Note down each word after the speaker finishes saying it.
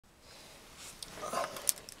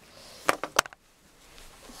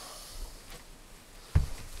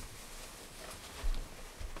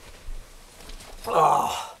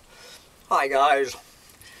Oh, hi guys.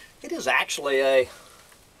 It is actually a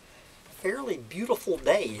fairly beautiful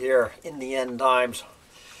day here in the end times.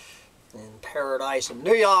 In paradise in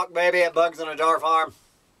New York, baby, at Bugs in a Jar Farm.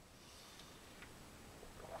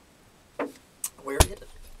 Where it is?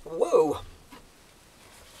 Whoa.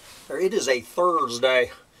 It is a Thursday.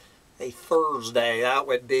 That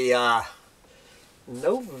would be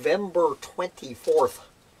November 24th,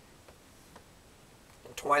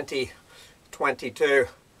 2022.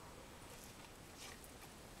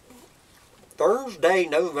 Thursday,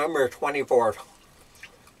 November 24th,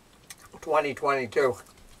 2022.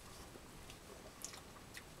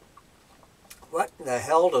 What in the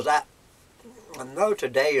hell does that... I know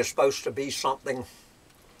today is supposed to be something...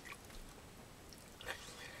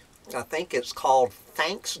 I think it's called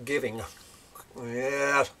Thanksgiving.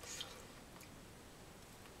 Yes.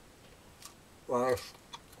 Well,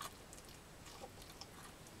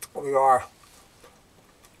 we are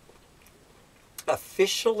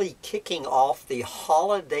officially kicking off the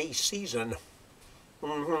holiday season.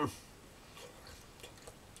 So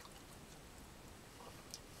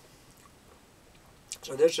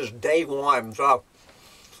this is day one. So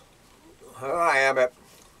here I am at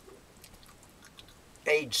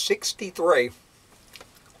age 63.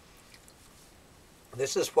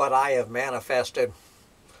 This is what I have manifested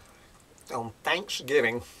on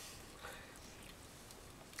Thanksgiving.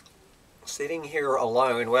 Sitting here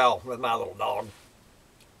alone, well, with my little dog.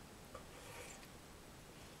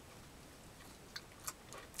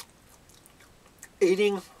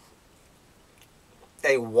 Eating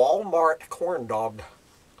a Walmart corn dog.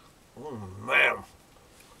 Man.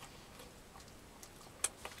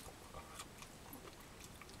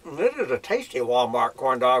 This is a tasty Walmart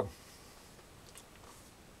corn dog.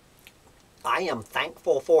 I am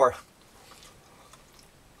thankful for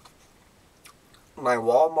my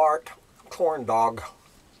Walmart corn dog.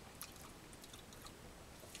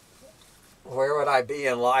 Where would I be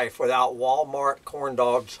in life without Walmart corn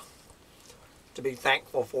dogs to be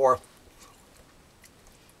thankful for?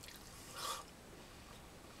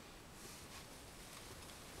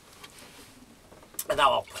 And I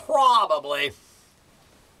will probably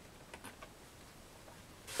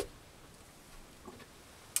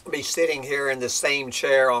be sitting here in the same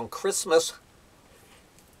chair on Christmas,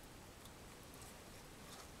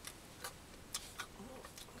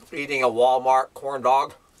 eating a Walmart corn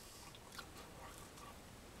dog.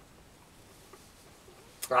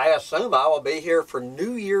 I assume I will be here for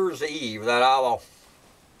New Year's Eve, that I will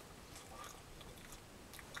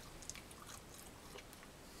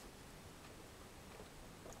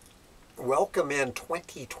welcome in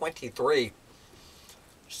 2023,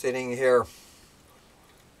 sitting here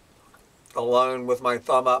alone with my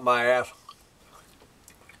thumb up my ass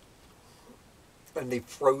in the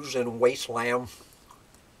frozen wasteland.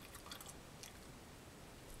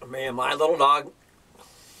 Man, my little dog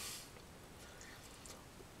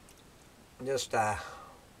just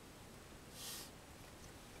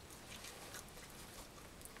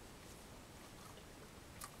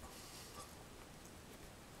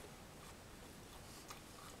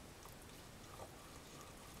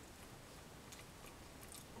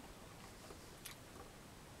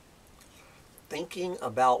thinking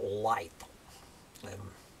about life and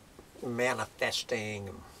manifesting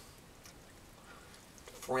and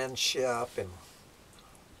friendship and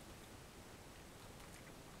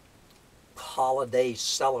holiday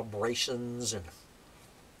celebrations and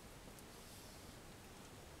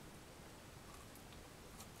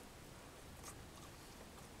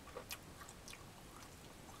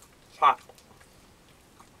it's hot.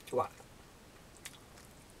 Too hot.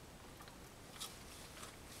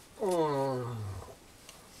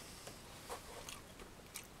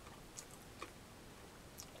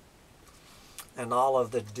 And all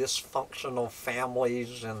of the dysfunctional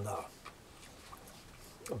families and the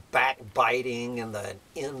backbiting and the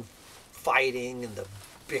infighting and the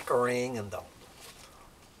bickering and the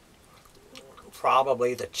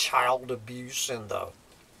probably the child abuse and the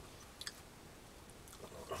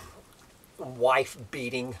wife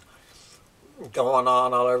beating going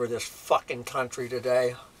on all over this fucking country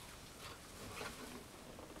today.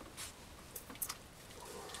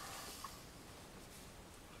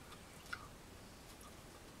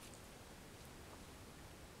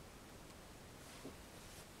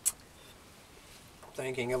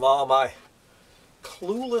 Thinking of all my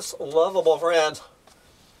clueless, lovable friends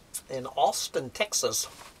in Austin, Texas,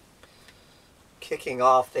 kicking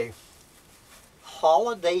off the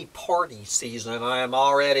holiday party season. I am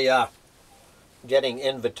already getting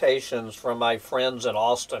invitations from my friends in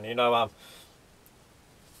Austin. You know, I'm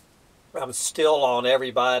I'm still on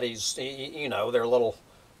everybody's, you know, their little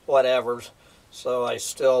whatevers. So I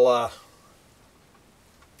still,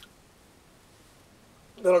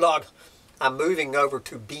 little dog, I'm moving over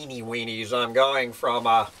to Beanie Weenies. I'm going from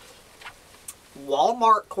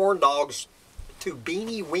Walmart corn dogs to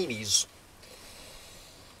Beanie Weenies.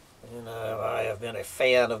 You know, I have been a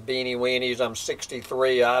fan of Beanie Weenies. I'm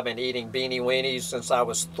 63. I've been eating Beanie Weenies since I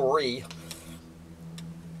was 3.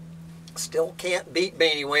 Still can't beat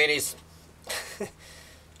Beanie Weenies.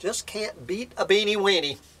 Just can't beat a Beanie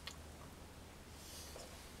Weenie.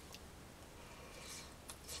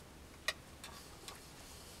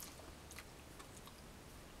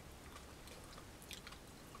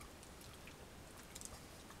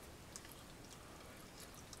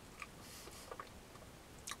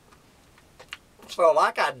 So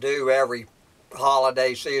like I do every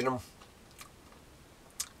holiday season,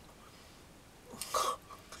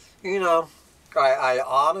 you know, I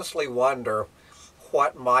honestly wonder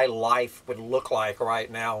what my life would look like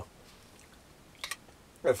right now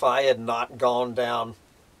if I had not gone down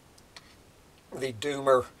the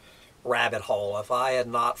doomer rabbit hole, if I had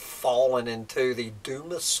not fallen into the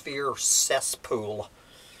doomosphere cesspool.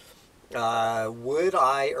 Would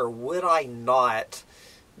I or would I not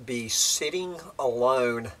be sitting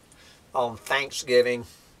alone on Thanksgiving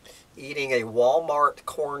eating a Walmart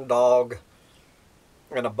corn dog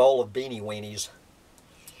and a bowl of Beanie Weenies?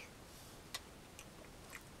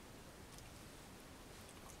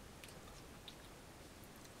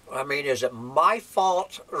 I mean, is it my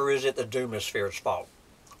fault or is it the doomosphere's fault?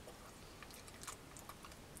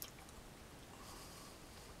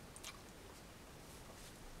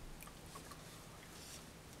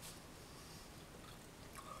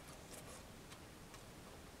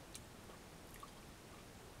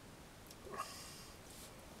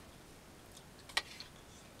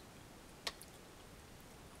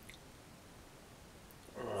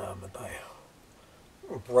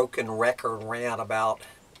 Broken record rant about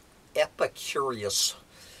Epicurus,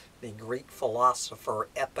 the Greek philosopher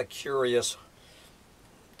Epicurus,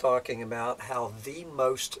 talking about how the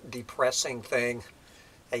most depressing thing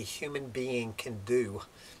a human being can do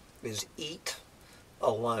is eat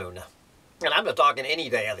alone. And I'm not talking any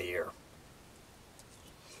day of the year.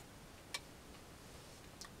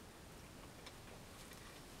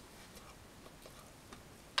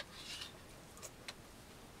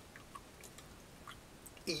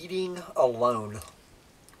 Eating alone.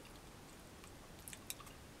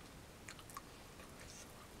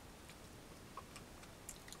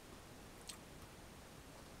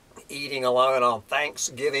 Eating alone on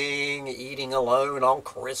Thanksgiving, eating alone on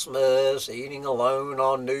Christmas, eating alone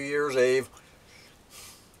on New Year's Eve.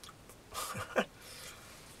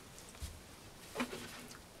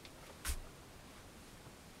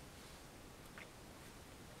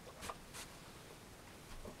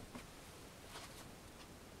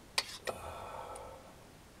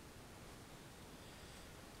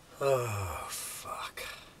 Oh, fuck.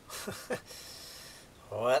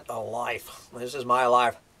 What a life. This is my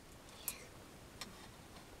life.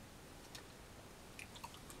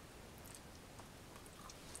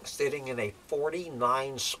 Sitting in a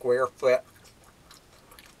 49 square foot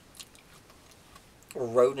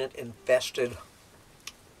rodent infested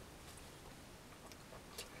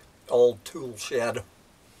old tool shed.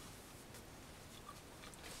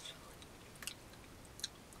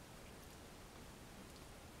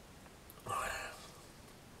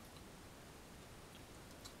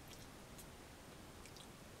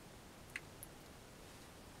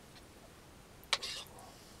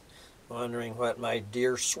 Wondering what my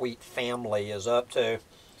dear sweet family is up to.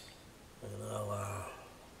 And I'll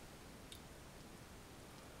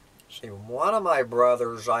see, one of my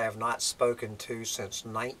brothers I have not spoken to since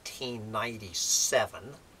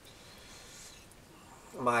 1997.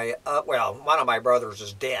 Well, one of my brothers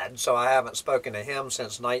is dead, so I haven't spoken to him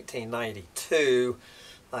since 1992.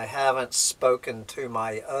 I haven't spoken to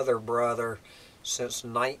my other brother since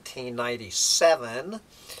 1997.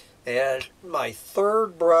 And my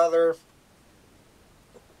third brother,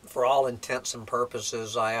 for all intents and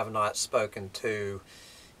purposes, I have not spoken to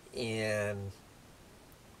in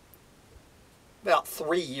about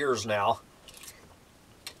 3 years now.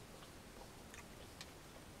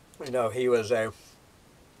 You know, he was a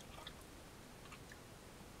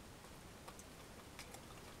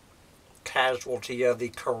casualty of the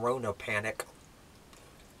Corona panic.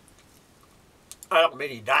 I don't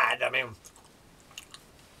mean he died. I mean,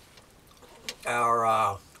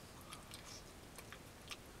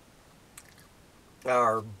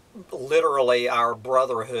 literally our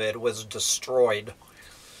brotherhood was destroyed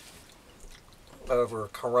over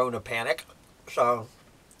Corona panic. So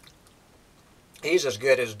He's as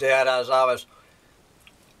good as dead, as I was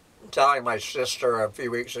telling my sister a few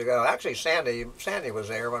weeks ago. Actually, Sandy was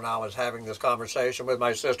there when I was having this conversation with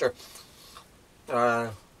my sister.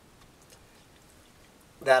 That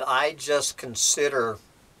I just consider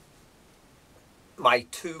my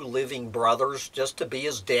two living brothers just to be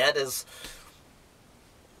as dead as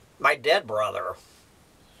my dead brother.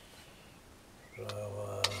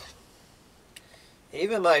 So,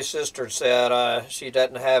 even my sister said she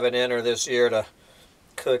doesn't have it in her this year to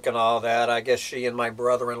cook and all that. I guess she and my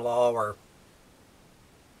brother-in-law are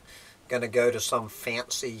going to go to some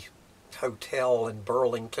fancy hotel in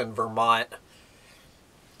Burlington, Vermont.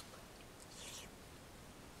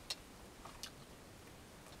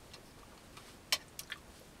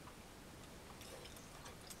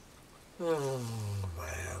 Man.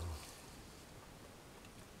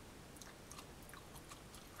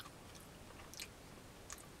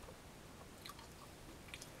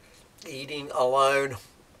 Eating alone,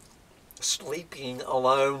 sleeping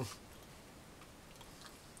alone.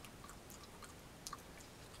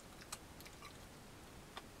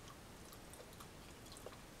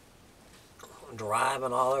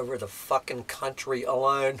 Driving all over the fucking country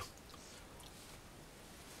alone.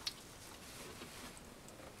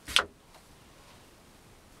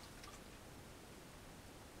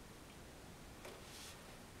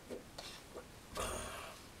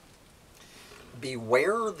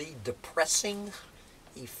 Beware the depressing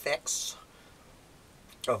effects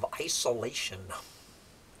of isolation.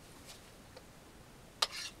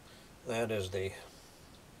 That is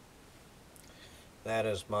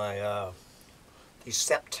my the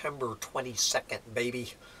September 22nd,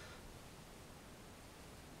 baby.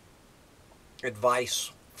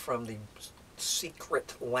 Advice from the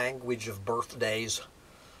secret language of birthdays.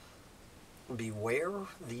 Beware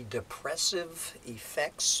the depressive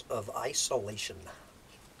effects of isolation.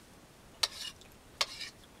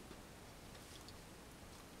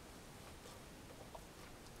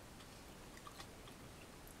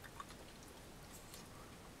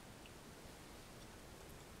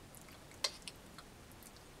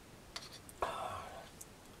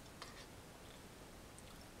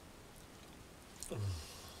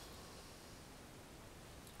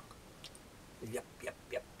 Yep.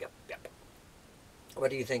 What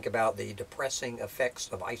do you think about the depressing effects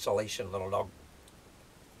of isolation, little dog?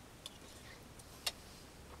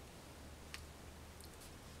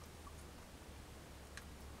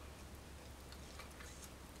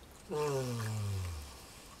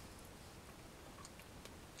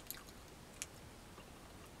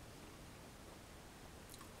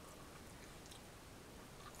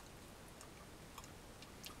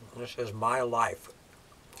 This is my life.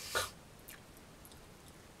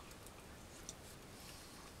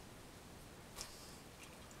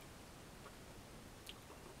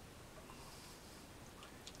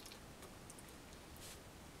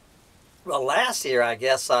 Well, last year, I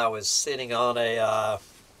guess I was sitting on a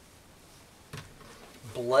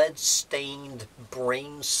blood-stained,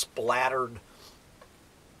 brain-splattered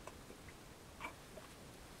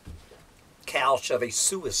couch of a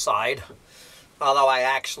suicide. Although I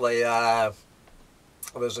actually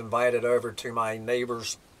was invited over to my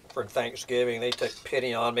neighbors for Thanksgiving. They took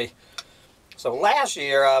pity on me. So last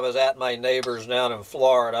year, I was at my neighbors down in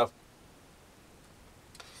Florida.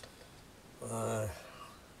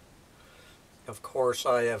 Of course,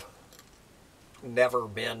 I have never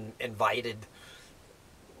been invited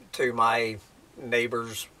to my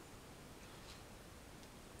neighbors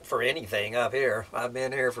for anything up here. I've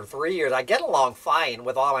been here for 3 years. I get along fine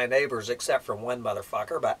with all my neighbors except for one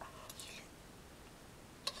motherfucker, but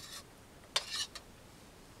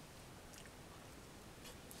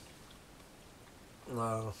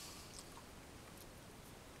no.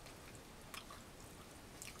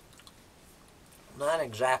 Not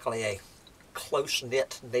exactly a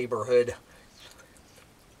close-knit neighborhood.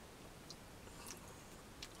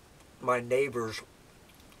 My neighbors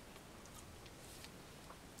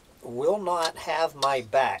will not have my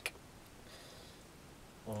back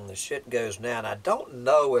when the shit goes down. I don't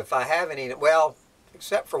know if I have any, well,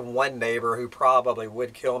 except for one neighbor who probably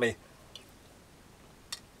would kill me.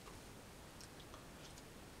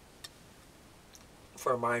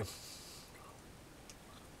 For my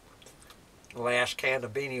last can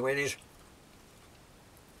of Beanie Weenies.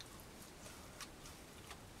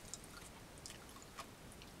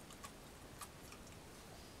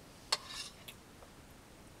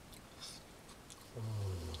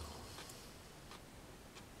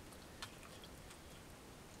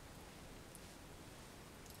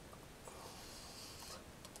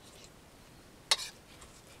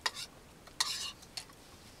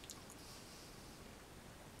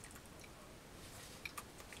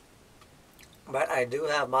 But I do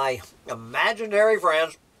have my imaginary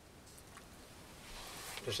friends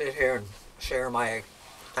to sit here and share my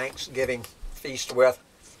Thanksgiving feast with.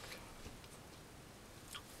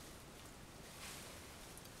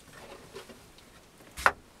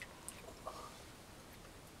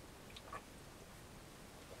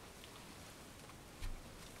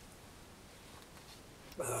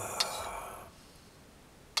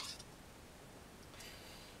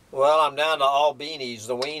 Well, I'm down to all beanies.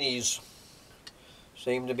 The weenies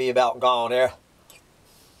seem to be about gone there.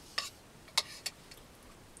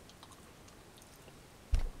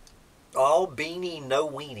 All beanie, no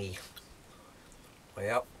weenie.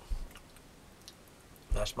 Yep.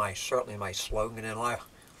 That's certainly my slogan in life.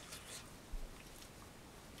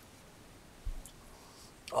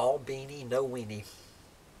 All beanie, no weenie.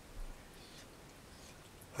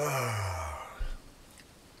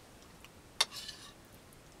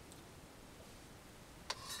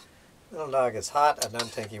 Little dog is hot. I don't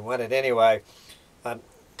think he went it anyway. I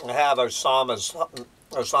have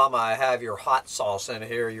Osama, I have your hot sauce in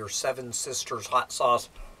here, your Seven Sisters hot sauce.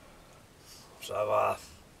 So,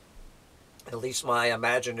 at least my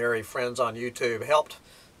imaginary friends on YouTube helped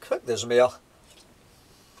cook this meal.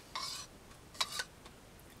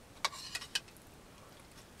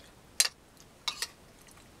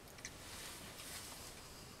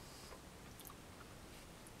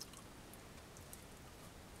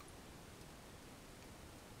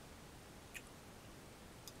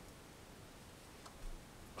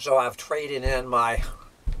 So I've traded in my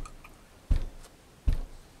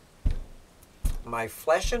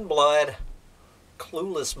flesh and blood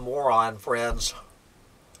clueless moron friends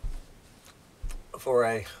for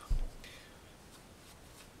a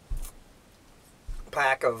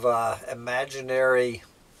pack of imaginary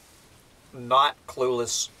not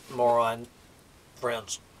clueless moron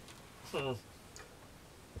friends.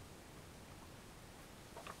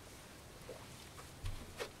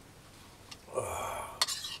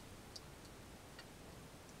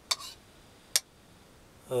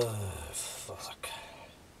 Fuck.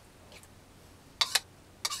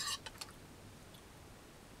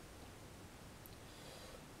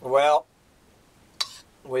 Well,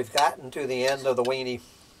 we've gotten to the end of the weenie.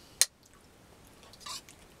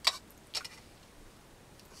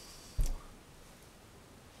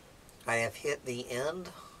 I have hit the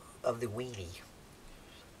end of the weenie,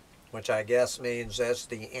 which I guess means that's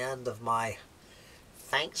the end of my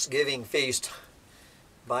Thanksgiving feast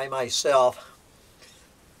by myself.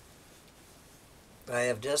 I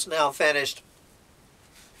have just now finished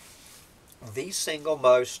the single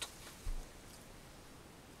most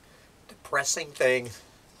depressing thing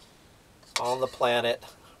on the planet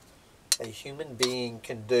a human being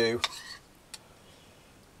can do.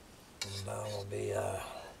 And I will be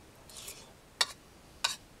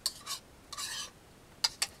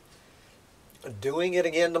doing it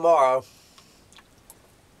again tomorrow.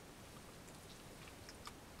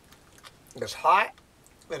 It's hot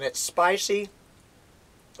and it's spicy.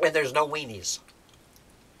 And there's no weenies.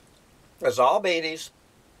 It's all beanies.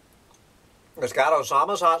 It's got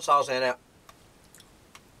Osama's hot sauce in it.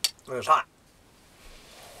 And it's hot.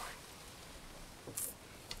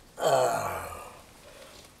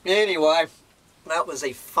 Anyway, that was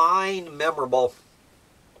a fine, memorable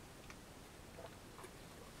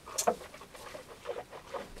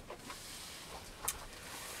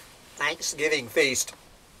Thanksgiving feast.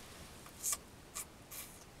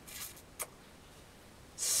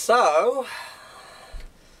 So,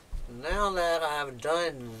 now that I've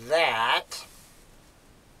done that,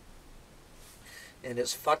 and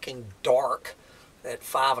it's fucking dark at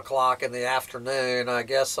 5 o'clock in the afternoon, I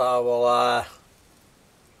guess I will,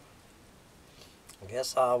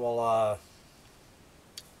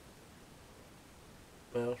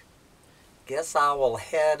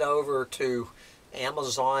 head over to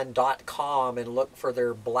Amazon.com and look for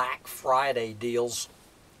their Black Friday deals.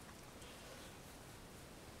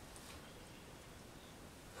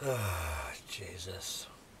 Jesus.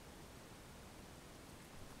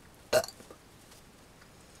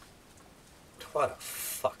 What a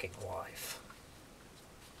fucking life.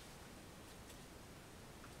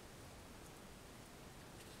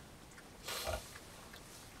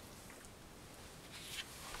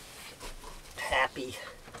 Happy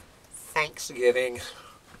Thanksgiving,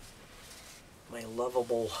 my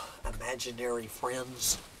lovable imaginary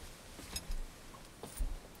friends.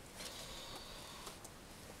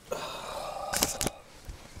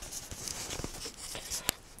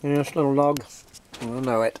 Yes, little dog. I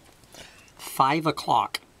know it. 5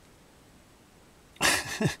 o'clock.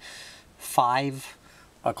 5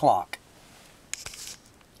 o'clock.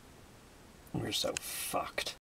 We're so fucked.